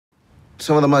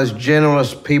some of the most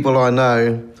generous people I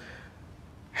know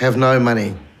have no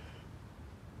money.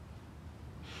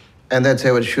 And that's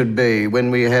how it should be. When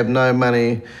we have no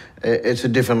money, it's a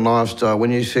different lifestyle.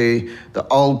 When you see the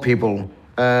old people,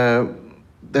 there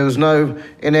was no,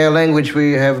 in our language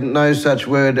we have no such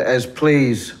word as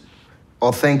please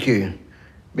or thank you,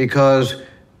 because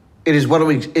it is what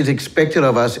is expected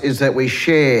of us is that we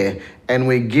share and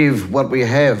we give what we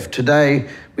have. Today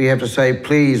we have to say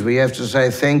please, we have to say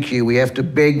thank you, we have to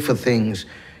beg for things.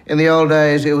 In the old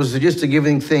days it was just a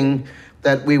giving thing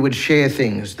that we would share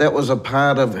things. That was a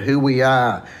part of who we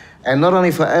are. And not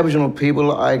only for Aboriginal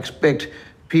people, I expect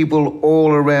people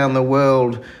all around the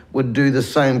world would do the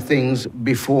same things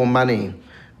before money.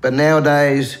 But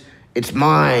nowadays, it's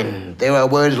mine. There are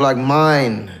words like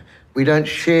mine. We don't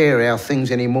share our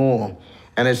things anymore.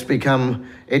 And it's become,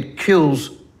 it kills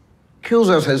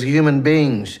us as human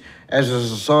beings, as a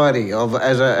society,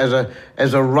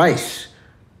 as a race.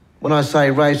 When I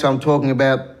say race, I'm talking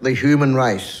about the human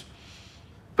race.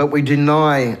 But we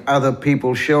deny other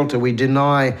people shelter, we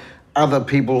deny other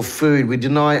people food, we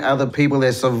deny other people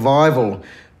their survival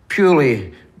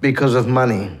purely because of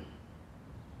money.